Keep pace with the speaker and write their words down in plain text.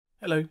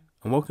Hello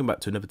and welcome back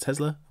to another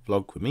Tesla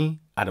vlog with me,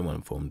 Adam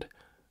Uninformed.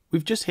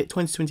 We've just hit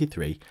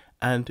 2023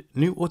 and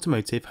New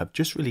Automotive have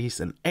just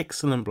released an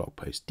excellent blog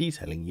post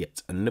detailing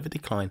yet another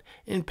decline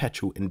in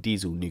petrol and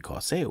diesel new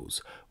car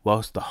sales,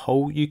 whilst the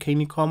whole UK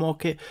new car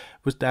market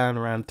was down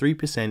around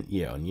 3%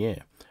 year on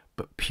year.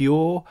 But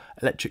pure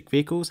electric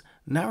vehicles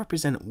now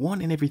represent 1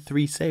 in every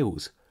 3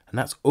 sales, and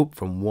that's up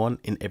from 1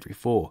 in every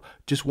 4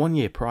 just 1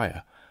 year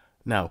prior.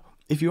 Now,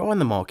 if you are in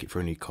the market for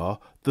a new car,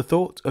 the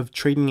thought of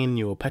trading in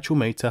your petrol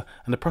motor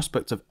and the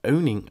prospect of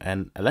owning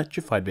an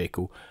electrified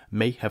vehicle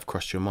may have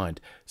crossed your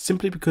mind,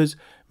 simply because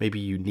maybe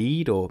you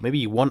need or maybe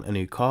you want a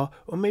new car,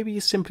 or maybe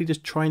you're simply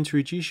just trying to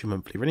reduce your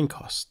monthly running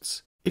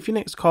costs. If your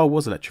next car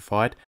was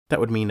electrified, that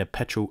would mean a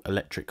petrol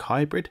electric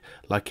hybrid,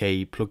 like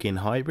a plug-in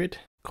hybrid,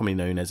 commonly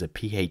known as a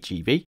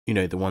PHEV, you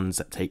know, the ones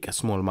that take a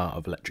small amount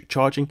of electric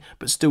charging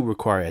but still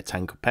require a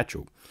tank of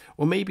petrol.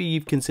 Or maybe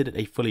you've considered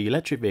a fully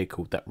electric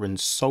vehicle that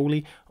runs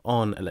solely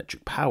on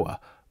electric power,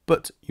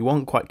 but you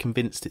aren't quite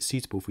convinced it's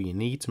suitable for your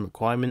needs and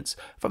requirements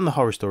from the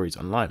horror stories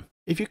online.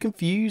 If you're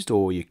confused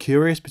or you're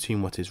curious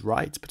between what is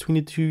right between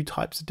the two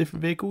types of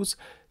different vehicles,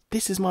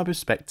 this is my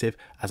perspective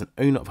as an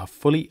owner of a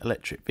fully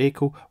electric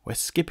vehicle, where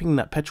skipping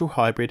that petrol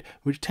hybrid,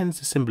 which tends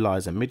to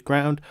symbolise a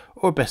mid-ground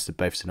or a best of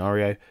both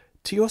scenario,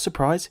 to your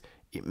surprise,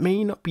 it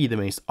may not be the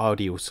most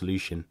ideal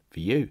solution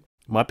for you.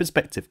 My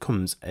perspective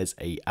comes as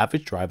an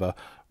average driver.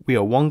 We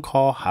are one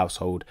car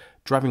household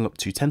driving up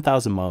to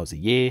 10,000 miles a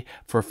year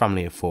for a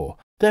family of 4.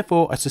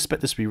 Therefore, I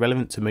suspect this will be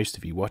relevant to most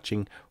of you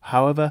watching.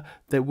 However,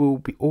 there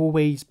will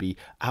always be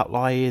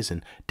outliers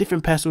and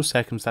different personal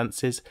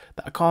circumstances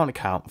that I can't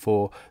account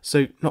for,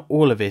 so not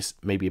all of this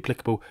may be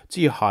applicable to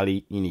your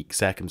highly unique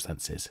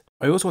circumstances.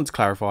 I also want to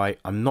clarify,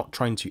 I'm not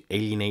trying to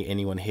alienate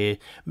anyone here.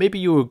 Maybe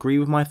you'll agree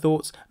with my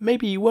thoughts,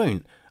 maybe you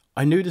won't.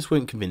 I know this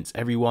won't convince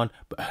everyone,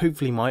 but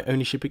hopefully my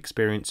ownership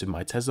experience with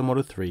my Tesla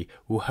Model 3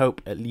 will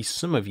help at least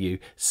some of you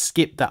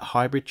skip that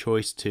hybrid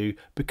choice too,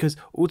 because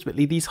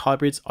ultimately these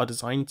hybrids are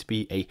designed to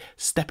be a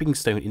stepping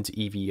stone into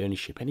EV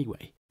ownership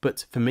anyway.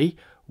 But for me,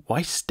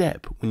 why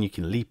step when you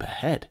can leap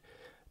ahead?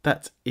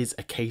 That is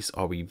a case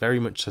I'll be very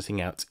much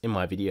sussing out in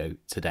my video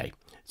today.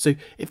 So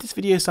if this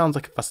video sounds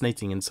like a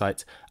fascinating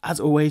insight, as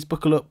always,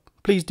 buckle up.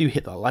 Please do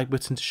hit that like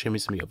button to show me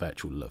some of your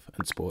virtual love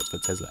and support for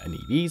Tesla and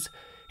EVs.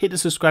 Hit the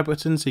subscribe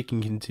button so you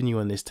can continue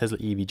on this Tesla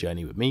EV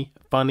journey with me.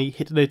 Finally,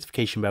 hit the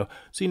notification bell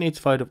so you're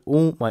notified of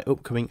all my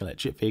upcoming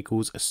electric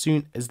vehicles as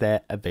soon as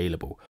they're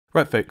available.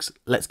 Right folks,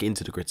 let's get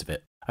into the grit of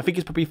it. I think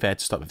it's probably fair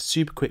to start with a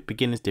super quick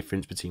beginner's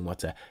difference between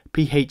what a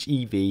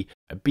PHEV,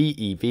 a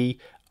BEV,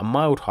 a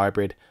mild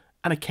hybrid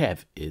and a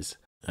PHEV is.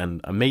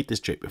 And I made this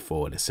joke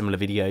before in a similar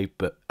video,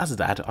 but as a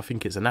dad, I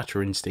think it's a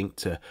natural instinct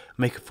to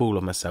make a fool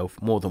of myself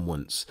more than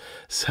once.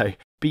 So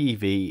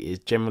BEV is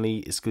generally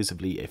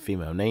exclusively a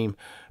female name,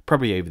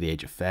 probably over the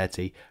age of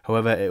 30.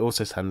 However, it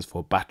also stands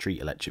for battery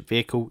electric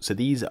vehicle. So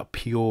these are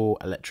pure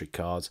electric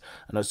cars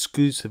and are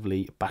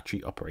exclusively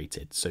battery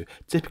operated. So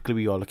typically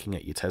we are looking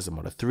at your Tesla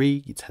Model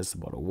 3, your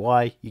Tesla Model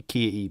Y, your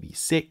Kia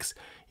EV6,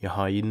 your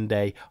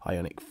Hyundai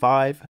Ioniq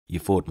 5,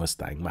 your Ford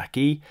Mustang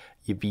Mach-E,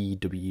 your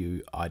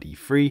VW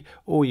ID3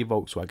 or your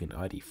Volkswagen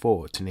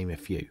ID4, to name a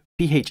few.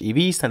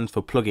 PHEV stands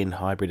for plug-in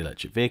hybrid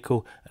electric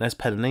vehicle, and as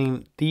per the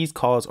name, these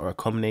cars are a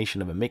combination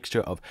of a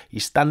mixture of your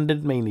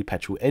standard mainly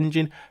petrol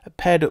engine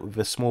paired up with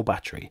a small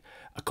battery,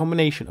 a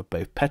combination of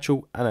both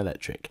petrol and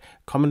electric.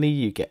 Commonly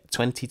you get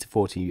 20 to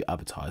 40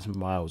 advertised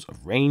miles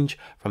of range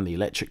from the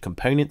electric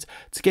component,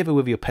 together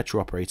with your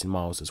petrol operating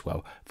miles as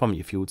well from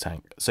your fuel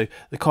tank. So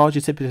the cars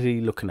you're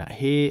typically looking at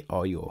here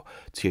are your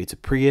Toyota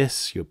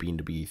Prius, your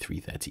BMW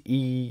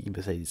 330e, your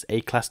Mercedes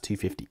A-Class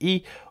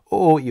 250e,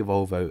 or your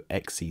Volvo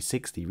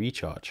XC60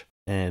 Recharge.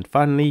 And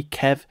finally,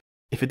 PHEV.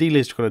 If a dealer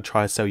is going to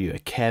try to sell you a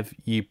PHEV,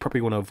 you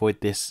probably want to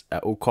avoid this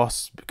at all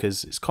costs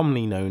because it's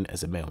commonly known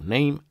as a male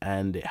name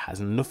and it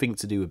has nothing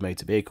to do with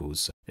motor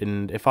vehicles.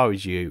 And if I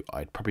was you,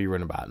 I'd probably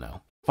run about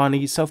now.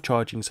 Finally,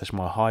 self-charging /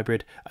 mild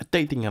hybrid. I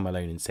don't think I'm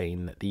alone in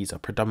saying that these are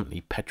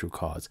predominantly petrol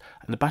cars,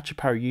 and the battery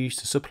power used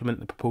to supplement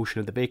the propulsion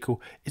of the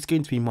vehicle is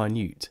going to be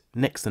minute,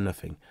 next to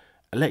nothing.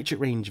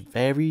 Electric range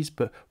varies,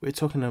 but we're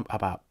talking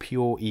about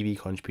pure EV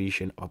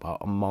contribution of about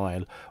a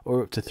mile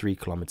or up to 3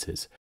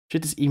 kilometers.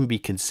 Should this even be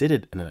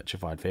considered an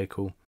electrified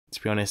vehicle?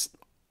 To be honest,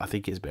 I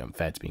think it's a bit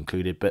unfair to be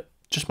included, but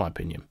just my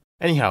opinion.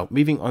 Anyhow,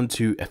 moving on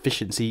to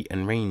efficiency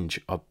and range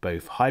of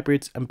both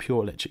hybrids and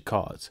pure electric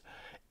cars.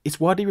 It's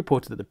widely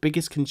reported that the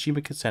biggest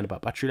consumer concern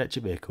about battery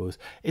electric vehicles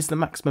is the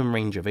maximum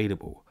range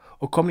available,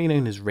 or commonly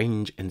known as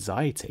range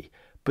anxiety.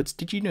 But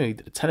did you know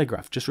that the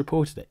Telegraph just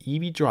reported that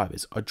EV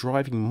drivers are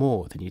driving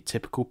more than your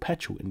typical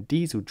petrol and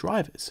diesel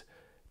drivers?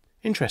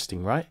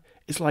 Interesting, right?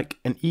 It's like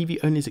an EV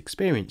owner's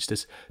experience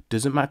just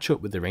doesn't match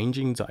up with the range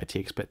anxiety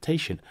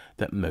expectation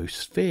that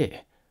most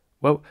fear.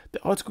 Well,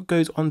 the article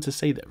goes on to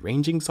say that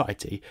range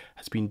anxiety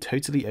has been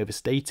totally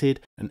overstated,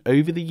 and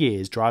over the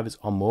years drivers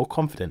are more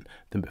confident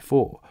than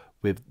before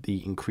with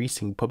the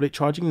increasing public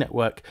charging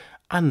network,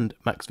 and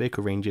max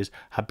vehicle ranges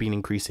have been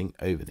increasing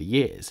over the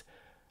years.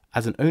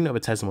 As an owner of a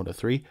Tesla Model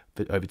 3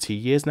 for over 2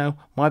 years now,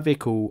 my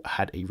vehicle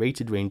had a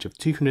rated range of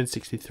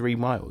 263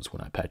 miles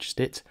when I purchased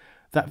it.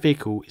 That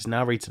vehicle is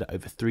now rated at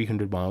over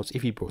 300 miles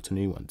if you bought a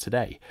new one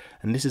today,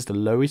 and this is the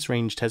lowest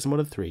range Tesla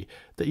Model 3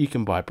 that you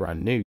can buy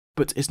brand new.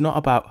 But it's not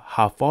about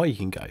how far you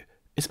can go,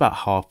 it's about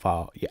how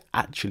far you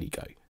actually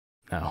go.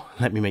 Now,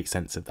 let me make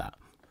sense of that.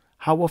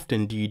 How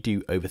often do you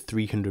do over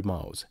 300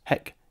 miles,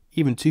 heck,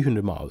 even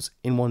 200 miles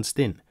in one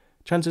stint?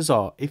 Chances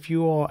are, if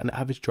you are an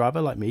average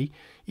driver like me,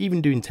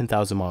 even doing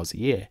 10,000 miles a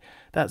year,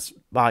 that's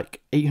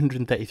like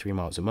 833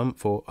 miles a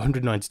month or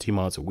 192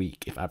 miles a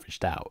week if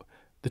averaged out.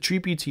 The true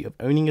beauty of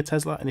owning a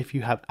Tesla, and if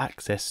you have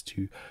access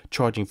to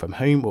charging from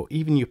home or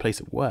even your place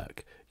of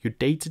work, your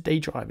day-to-day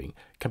driving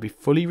can be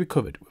fully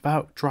recovered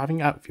without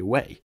driving out of your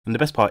way. And the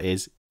best part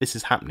is, this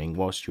is happening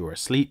whilst you're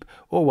asleep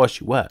or whilst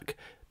you work.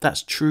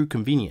 That's true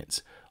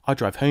convenience. I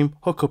drive home,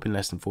 hook up in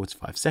less than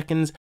 45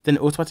 seconds, then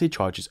it automatically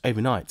charges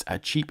overnight at a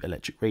cheap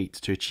electric rate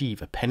to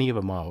achieve a penny of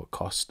a mile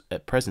cost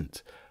at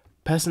present.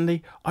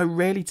 Personally, I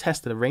rarely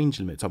test the range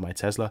limits on my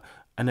Tesla,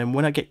 and then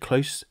when I get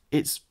close,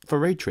 it's for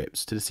road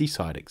trips to the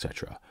seaside,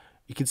 etc.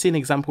 You can see an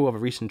example of a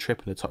recent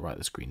trip in the top right of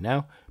the screen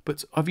now,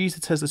 but I've used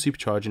the Tesla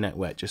supercharger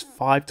network just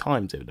 5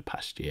 times over the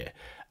past year,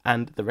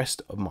 and the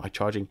rest of my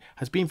charging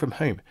has been from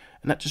home,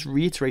 and that just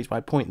reiterates my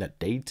point that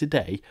day to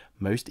day,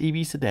 most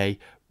EVs today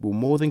will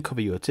more than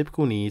cover your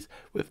typical needs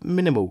with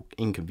minimal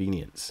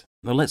inconvenience.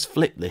 Now let's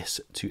flip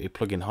this to a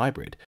plug-in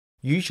hybrid.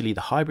 Usually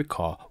the hybrid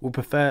car will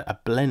prefer a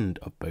blend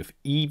of both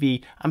EV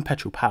and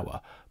petrol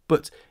power,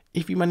 but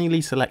if you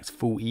manually select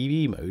full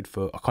EV mode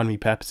for economy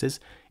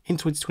purposes, in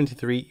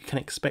 2023 you can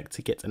expect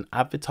to get an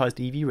advertised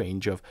EV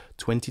range of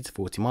 20 to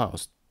 40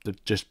 miles,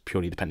 just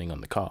purely depending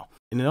on the car.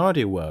 In an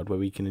ideal world where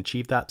we can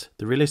achieve that,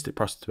 the realistic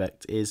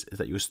prospect is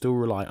that you'll still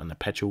rely on a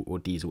petrol or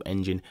diesel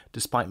engine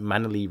despite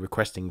manually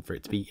requesting for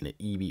it to be in an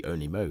EV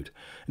only mode.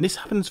 And this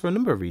happens for a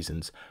number of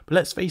reasons, but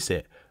let's face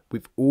it,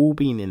 we've all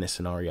been in this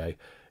scenario.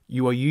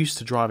 You are used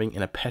to driving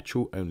in a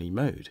petrol only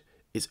mode.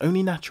 It's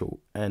only natural,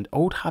 and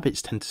old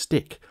habits tend to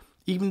stick,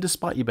 even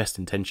despite your best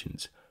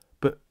intentions.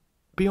 But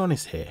be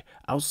honest here,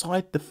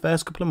 outside the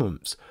first couple of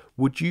months,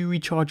 would you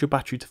recharge your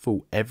battery to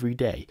full every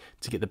day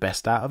to get the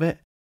best out of it?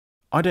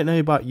 I don't know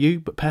about you,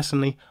 but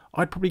personally,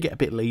 I'd probably get a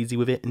bit lazy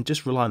with it and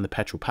just rely on the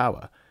petrol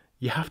power.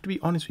 You have to be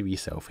honest with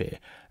yourself here.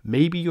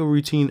 Maybe your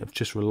routine of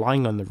just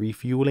relying on the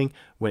refueling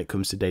when it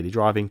comes to daily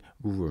driving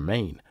will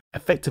remain,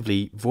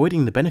 effectively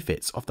voiding the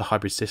benefits of the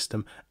hybrid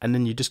system, and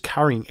then you're just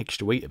carrying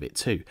extra weight of it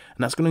too, and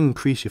that's going to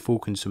increase your fuel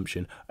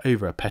consumption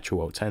over a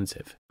petrol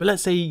alternative. But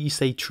let's say you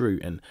stay true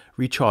and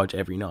recharge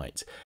every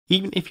night.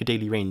 Even if your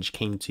daily range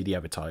came to the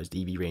advertised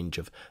EV range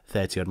of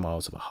 30 odd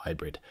miles of a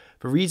hybrid,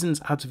 for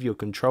reasons out of your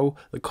control,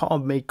 the car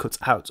may cut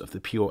out of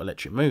the pure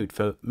electric mode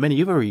for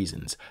many other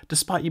reasons,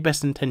 despite your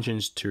best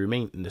intentions to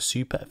remain in the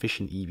super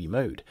efficient EV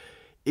mode.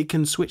 It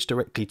can switch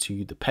directly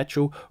to the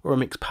petrol or a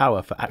mixed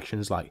power for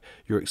actions like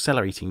you're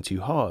accelerating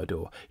too hard,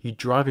 or you're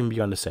driving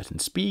beyond a certain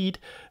speed,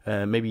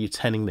 maybe you're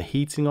turning the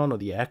heating on or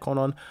the aircon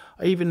on.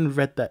 I even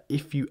read that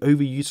if you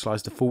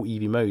overutilize the full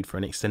EV mode for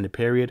an extended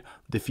period,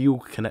 the fuel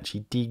can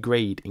actually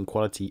degrade in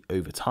quality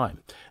over time,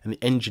 and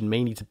the engine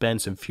may need to burn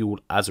some fuel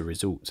as a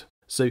result.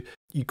 So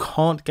you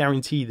can't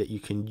guarantee that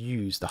you can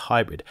use the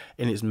hybrid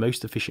in its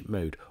most efficient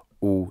mode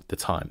all the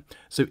time.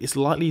 So it's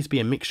likely to be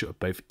a mixture of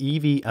both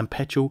EV and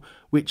petrol,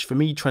 which for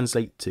me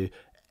translate to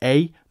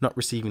A, not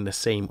receiving the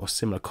same or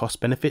similar cost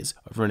benefits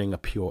of running a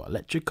pure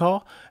electric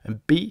car,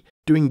 and B,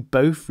 doing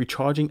both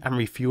recharging and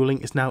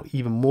refueling is now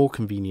even more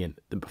convenient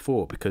than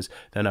before because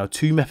there are now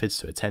 2 methods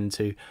to attend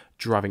to: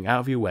 driving out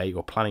of your way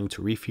or planning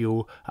to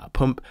refuel at a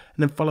pump,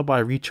 and then followed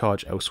by a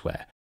recharge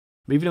elsewhere.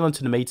 Moving on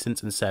to the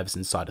maintenance and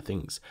servicing side of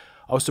things,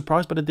 I was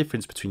surprised by the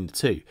difference between the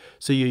two.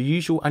 So your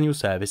usual annual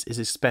service is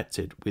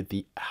expected with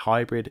the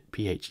hybrid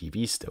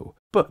PHEV still.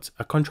 But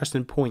a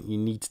contrasting point you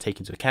need to take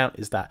into account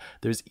is that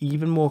there is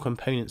even more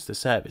components to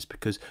service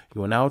because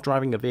you are now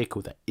driving a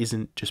vehicle that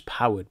isn't just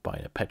powered by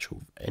a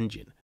petrol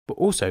engine, but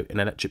also an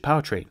electric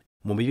powertrain.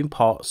 More moving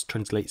parts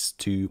translates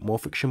to more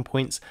friction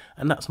points,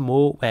 and that's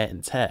more wear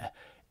and tear.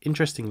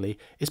 Interestingly,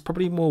 it's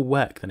probably more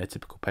work than a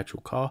typical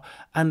petrol car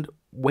and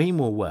way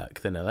more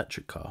work than an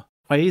electric car.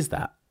 Why is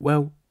that?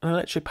 Well, an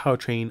electric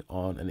powertrain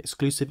on an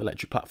exclusive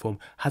electric platform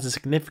has a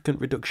significant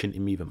reduction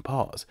in moving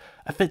parts,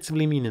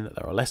 effectively meaning that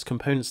there are less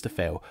components to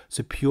fail,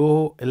 so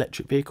pure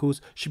electric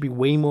vehicles should be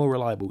way more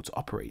reliable to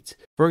operate.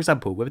 For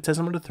example, with a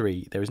Tesla Model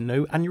 3, there is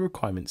no annual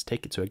requirement to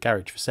take it to a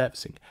garage for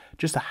servicing,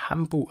 just a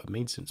handful of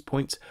maintenance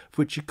points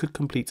for which you could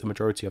complete a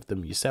majority of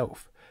them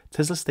yourself.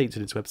 Tesla states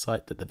on its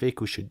website that the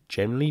vehicle should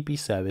generally be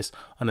serviced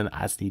on an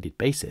as-needed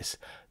basis.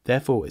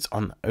 Therefore, it's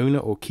on the owner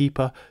or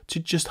keeper to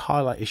just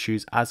highlight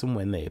issues as and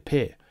when they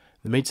appear.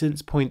 The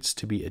maintenance points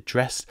to be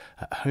addressed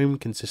at home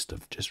consist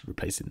of just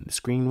replacing the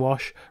screen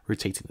wash,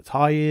 rotating the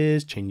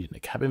tyres, changing the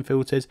cabin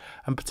filters,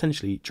 and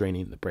potentially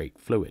draining the brake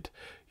fluid.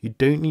 You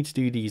don't need to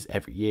do these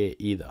every year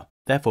either.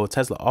 Therefore,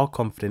 Tesla are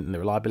confident in the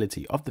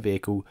reliability of the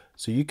vehicle,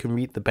 so you can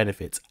reap the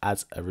benefits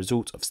as a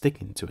result of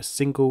sticking to a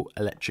single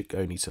electric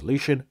only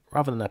solution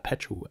rather than a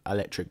petrol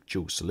electric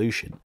dual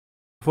solution.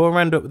 Before I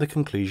round up with the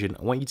conclusion,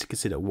 I want you to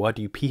consider, why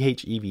do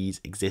PHEVs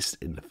exist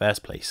in the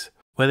first place?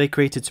 Were they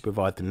created to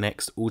provide the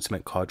next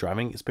ultimate car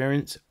driving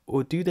experience,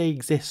 or do they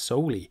exist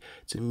solely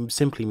to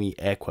simply meet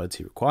air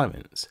quality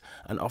requirements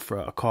and offer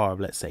a car of,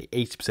 let's say,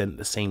 80%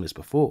 the same as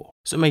before?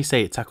 Some may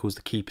say it tackles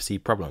the key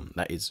perceived problem,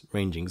 that is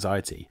range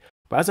anxiety.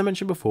 But as I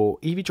mentioned before,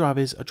 EV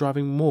drivers are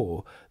driving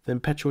more than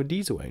petrol and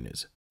diesel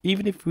owners.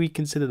 Even if we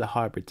consider the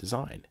hybrid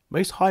design,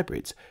 most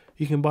hybrids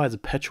you can buy as a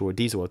petrol or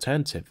diesel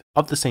alternative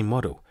of the same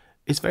model.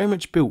 It's very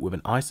much built with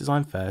an ICE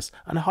design first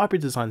and a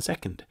hybrid design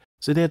second,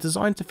 so they are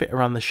designed to fit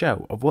around the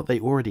shell of what they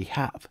already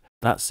have.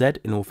 That said,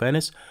 in all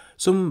fairness,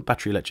 some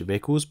battery electric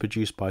vehicles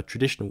produced by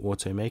traditional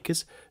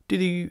automakers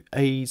do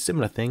a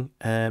similar thing,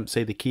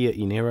 say the Kia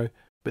e-niro,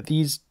 but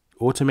these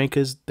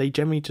automakers, they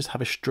generally just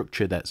have a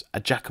structure that's a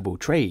jack of all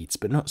trades,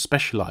 but not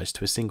specialised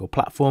to a single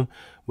platform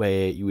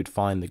where you would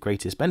find the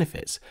greatest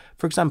benefits.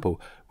 For example,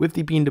 with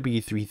the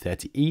BMW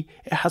 330e,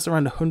 it has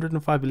around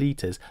 105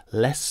 litres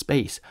less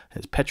space than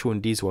its petrol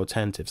and diesel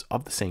alternatives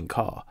of the same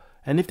car.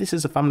 And if this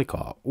is a family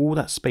car, all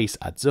that space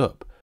adds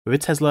up. With a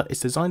Tesla,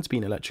 it's designed to be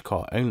an electric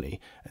car only,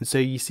 and so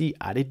you see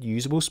added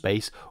usable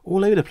space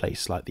all over the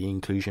place, like the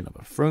inclusion of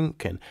a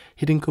frunk and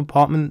hidden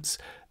compartments.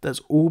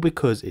 That's all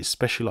because it's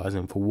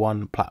specialising for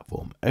one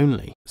platform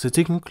only. So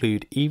to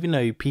conclude, even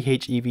though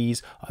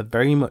PHEVs are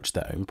very much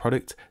their own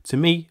product, to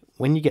me,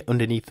 when you get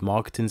underneath the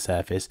marketing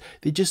surface,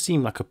 they just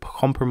seem like a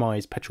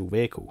compromised petrol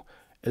vehicle.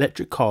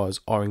 Electric cars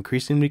are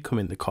increasingly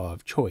becoming the car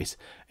of choice,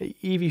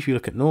 even if you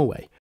look at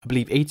Norway. I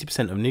believe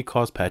 80% of new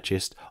cars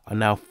purchased are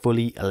now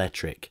fully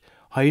electric.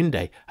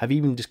 Hyundai have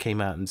even just came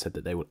out and said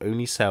that they will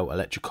only sell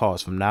electric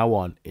cars from now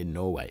on in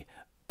Norway.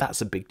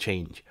 That's a big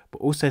change, but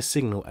also a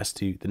signal as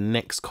to the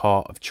next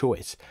car of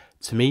choice.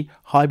 To me,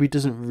 hybrid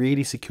doesn't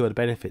really secure the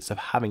benefits of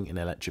having an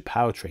electric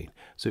powertrain.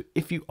 So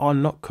if you are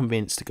not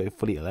convinced to go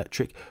fully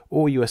electric,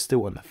 or you are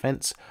still on the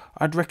fence,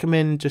 I'd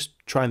recommend just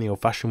trying the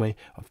old-fashioned way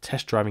of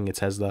test driving a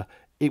Tesla.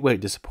 It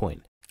won't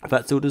disappoint. If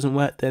that still doesn't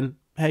work, then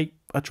hey,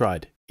 I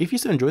tried. If you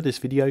still enjoyed this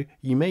video,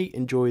 you may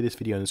enjoy this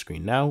video on the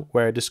screen now,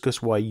 where I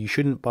discuss why you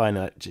shouldn't buy an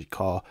electric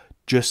car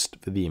just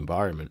for the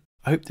environment.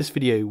 I hope this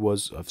video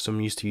was of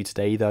some use to you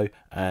today though,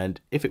 and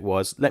if it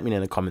was, let me know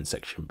in the comment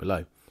section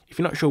below. If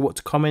you're not sure what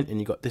to comment and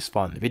you got this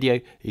far in the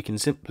video, you can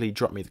simply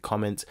drop me the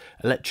comment,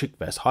 electric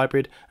versus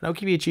hybrid, and I'll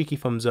give you a cheeky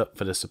thumbs up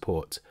for the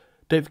support.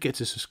 Don't forget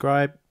to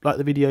subscribe, like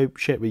the video,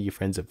 share it with your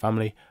friends and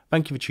family.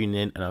 Thank you for tuning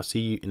in, and I'll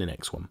see you in the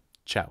next one.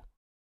 Ciao.